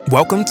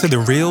Welcome to the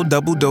Real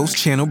Double Dose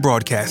Channel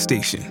broadcast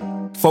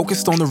station,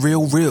 focused on the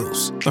real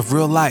reals of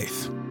real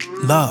life,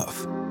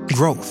 love,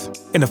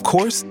 growth, and of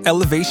course,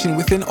 elevation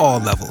within all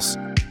levels.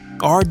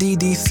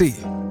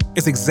 RDDC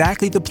is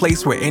exactly the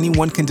place where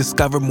anyone can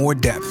discover more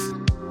depth,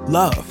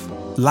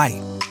 love,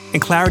 light,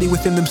 and clarity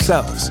within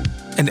themselves,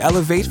 and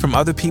elevate from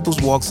other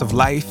people's walks of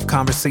life,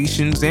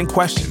 conversations, and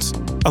questions,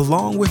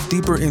 along with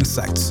deeper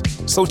insights.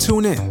 So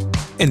tune in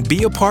and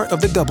be a part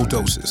of the Double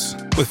Doses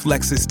with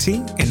Lexus T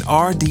and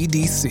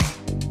RDDC.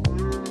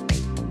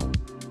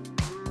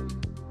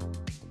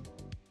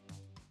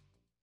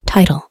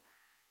 Title: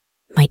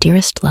 My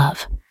Dearest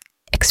Love,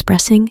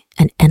 Expressing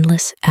an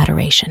Endless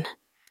Adoration.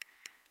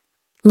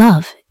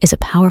 Love is a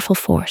powerful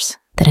force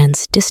that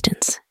ends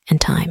distance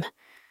and time.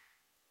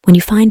 When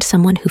you find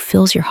someone who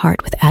fills your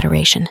heart with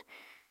adoration,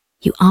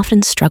 you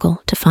often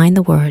struggle to find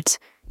the words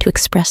to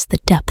express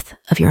the depth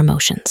of your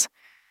emotions.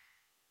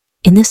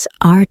 In this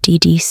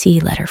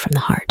RDDC letter from the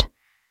heart,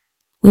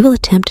 we will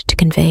attempt to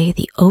convey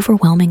the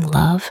overwhelming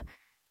love,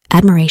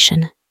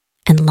 admiration,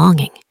 and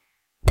longing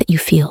that you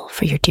feel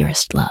for your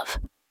dearest love.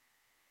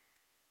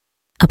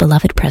 A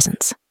beloved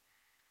presence.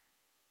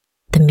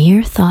 The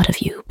mere thought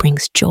of you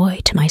brings joy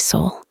to my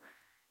soul,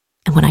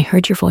 and when I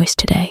heard your voice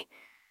today,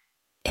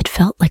 it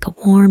felt like a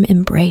warm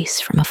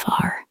embrace from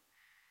afar.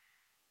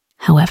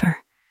 However,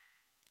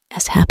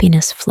 as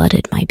happiness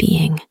flooded my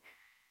being,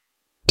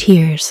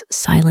 tears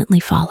silently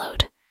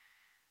followed,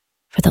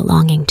 for the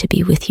longing to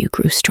be with you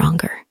grew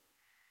stronger.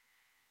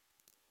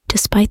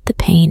 Despite the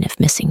pain of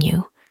missing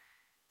you,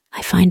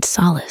 I find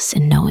solace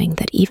in knowing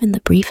that even the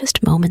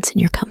briefest moments in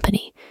your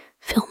company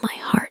fill my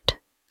heart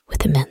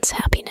with immense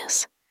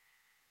happiness.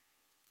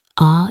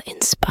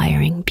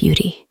 Awe-inspiring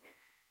beauty.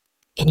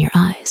 In your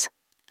eyes,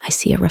 I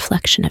see a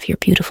reflection of your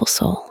beautiful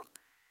soul.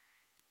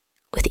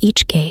 With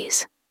each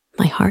gaze,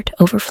 my heart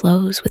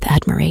overflows with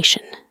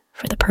admiration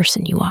for the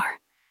person you are.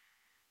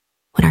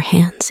 When our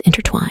hands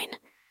intertwine,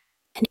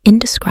 an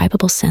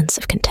indescribable sense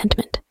of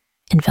contentment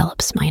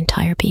envelops my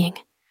entire being.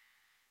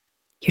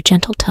 Your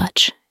gentle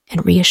touch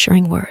and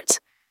reassuring words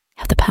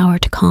have the power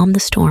to calm the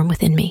storm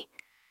within me,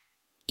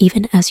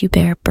 even as you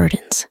bear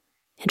burdens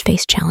and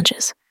face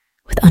challenges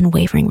with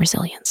unwavering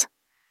resilience.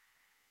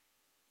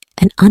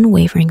 An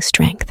unwavering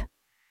strength.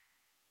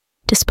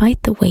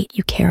 Despite the weight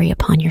you carry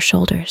upon your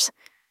shoulders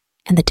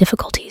and the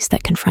difficulties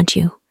that confront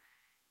you,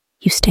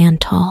 you stand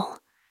tall,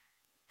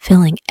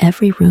 filling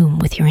every room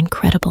with your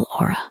incredible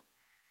aura.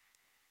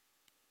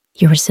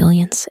 Your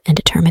resilience and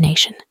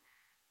determination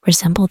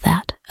resemble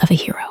that of a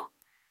hero,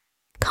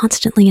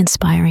 constantly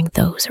inspiring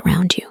those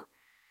around you.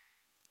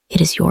 It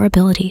is your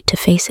ability to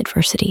face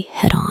adversity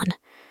head-on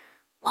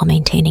while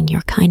maintaining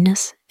your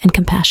kindness and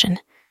compassion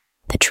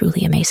that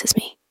truly amazes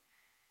me.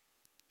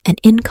 An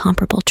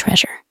incomparable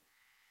treasure.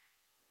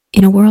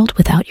 In a world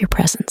without your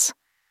presence,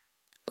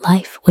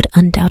 life would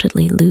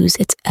undoubtedly lose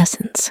its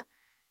essence,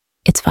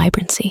 its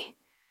vibrancy.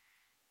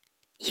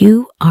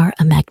 You are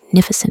a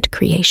magnificent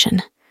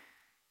creation,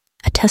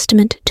 a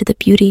testament to the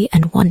beauty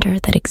and wonder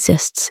that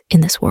exists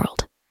in this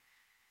world.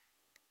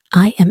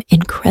 I am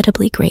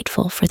incredibly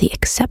grateful for the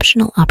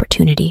exceptional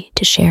opportunity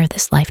to share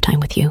this lifetime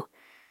with you.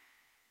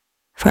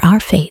 For our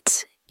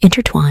fates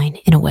intertwine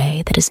in a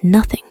way that is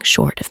nothing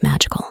short of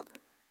magical.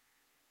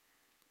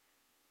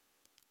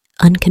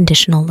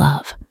 Unconditional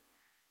love.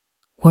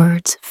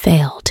 Words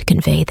fail to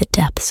convey the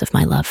depths of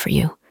my love for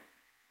you.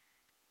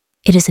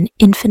 It is an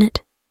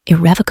infinite,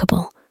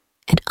 irrevocable,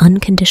 and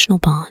unconditional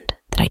bond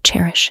that I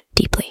cherish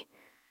deeply.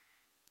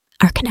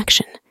 Our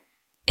connection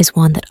is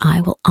one that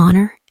I will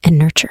honor and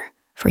nurture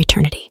for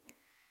eternity.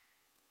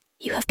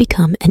 You have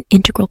become an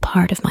integral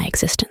part of my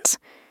existence,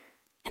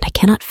 and I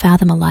cannot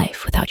fathom a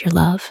life without your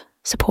love,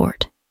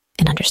 support,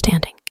 and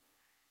understanding.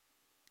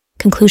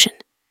 Conclusion.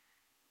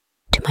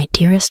 To my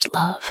dearest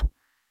love,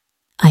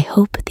 I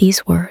hope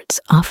these words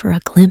offer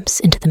a glimpse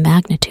into the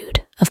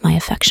magnitude of my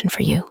affection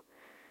for you.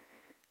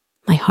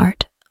 My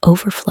heart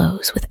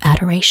overflows with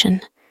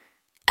adoration,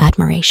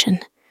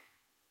 admiration,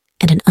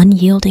 and an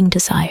unyielding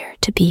desire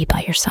to be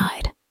by your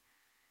side.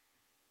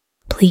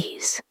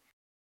 Please.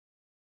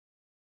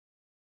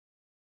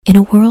 In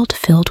a world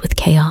filled with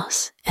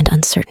chaos and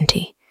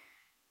uncertainty,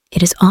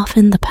 it is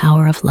often the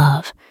power of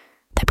love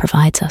that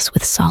provides us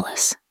with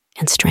solace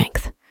and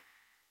strength.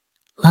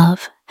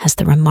 Love has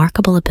the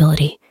remarkable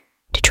ability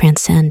to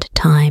transcend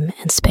time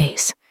and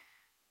space,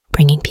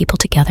 bringing people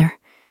together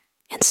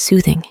and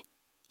soothing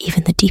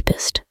even the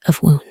deepest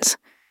of wounds.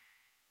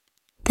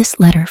 This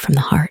letter from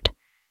the heart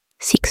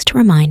seeks to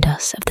remind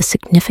us of the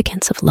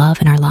significance of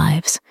love in our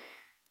lives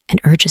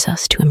and urges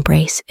us to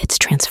embrace its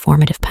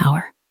transformative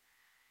power.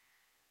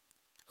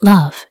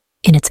 Love,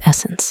 in its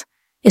essence,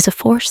 is a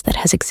force that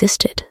has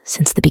existed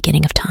since the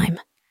beginning of time.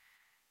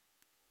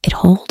 It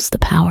holds the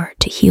power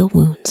to heal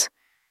wounds,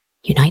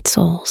 unite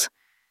souls,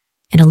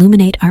 and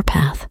illuminate our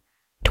path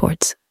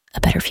towards a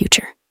better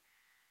future.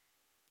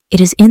 It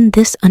is in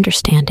this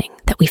understanding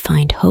that we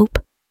find hope,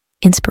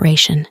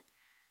 inspiration,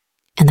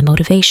 and the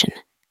motivation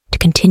to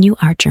continue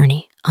our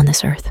journey on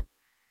this earth.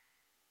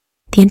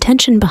 The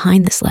intention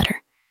behind this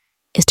letter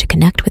is to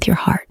connect with your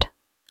heart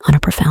on a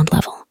profound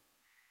level.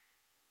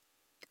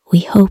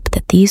 We hope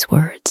that these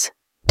words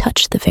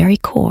touch the very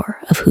core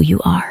of who you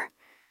are,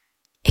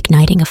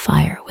 igniting a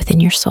fire within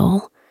your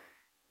soul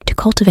to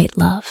cultivate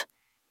love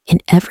in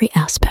every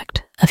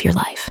aspect of your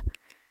life.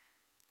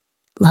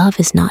 Love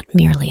is not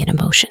merely an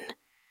emotion.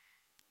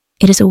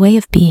 It is a way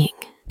of being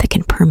that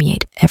can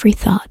permeate every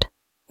thought,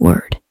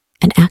 word,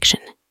 and action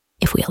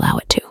if we allow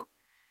it to.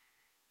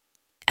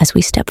 As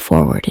we step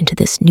forward into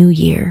this new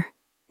year,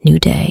 new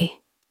day,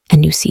 and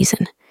new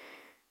season,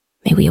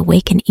 may we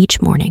awaken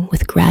each morning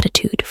with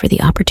gratitude for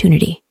the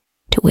opportunity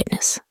to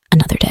witness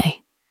another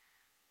day.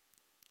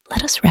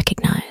 Let us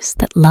recognize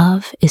that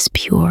love is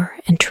pure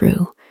and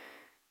true,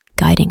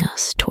 guiding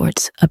us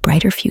towards a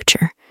brighter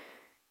future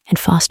and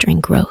fostering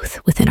growth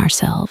within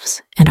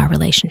ourselves and our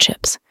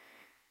relationships.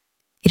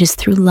 It is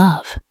through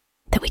love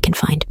that we can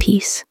find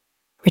peace,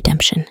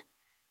 redemption,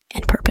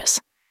 and purpose.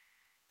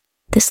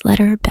 This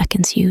letter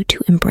beckons you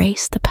to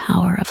embrace the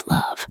power of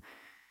love,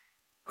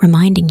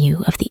 reminding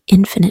you of the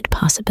infinite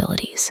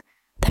possibilities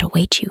that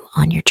await you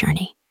on your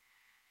journey.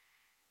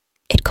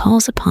 It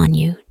calls upon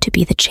you to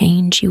be the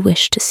change you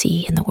wish to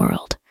see in the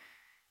world,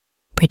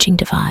 bridging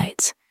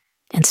divides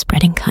and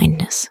spreading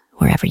kindness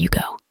wherever you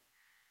go.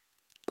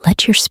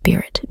 Let your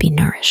spirit be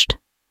nourished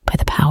by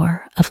the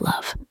power of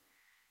love.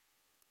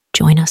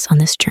 Join us on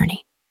this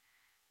journey.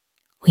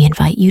 We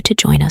invite you to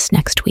join us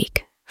next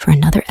week for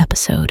another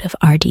episode of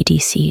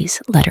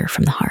RDDC's Letter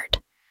from the Heart,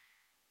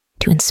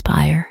 to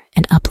inspire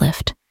and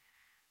uplift,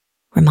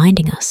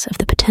 reminding us of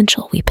the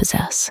potential we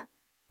possess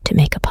to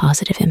make a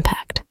positive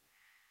impact.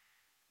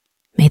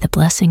 May the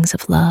blessings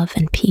of love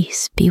and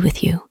peace be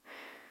with you,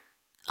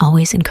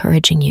 always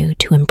encouraging you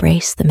to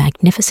embrace the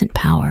magnificent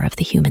power of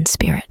the human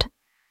spirit.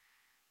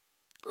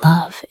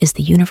 Love is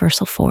the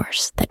universal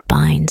force that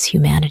binds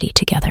humanity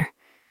together.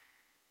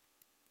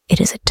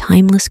 It is a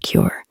timeless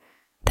cure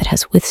that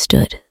has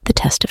withstood the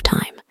test of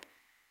time.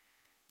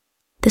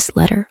 This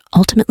letter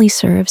ultimately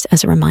serves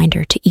as a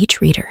reminder to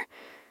each reader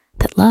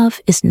that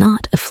love is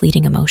not a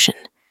fleeting emotion,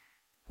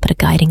 but a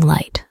guiding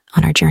light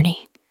on our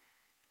journey.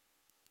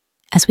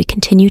 As we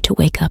continue to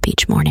wake up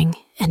each morning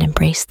and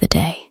embrace the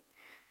day,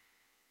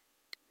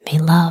 may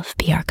love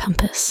be our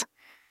compass,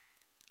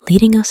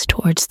 leading us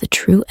towards the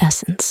true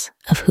essence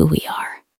of who we are.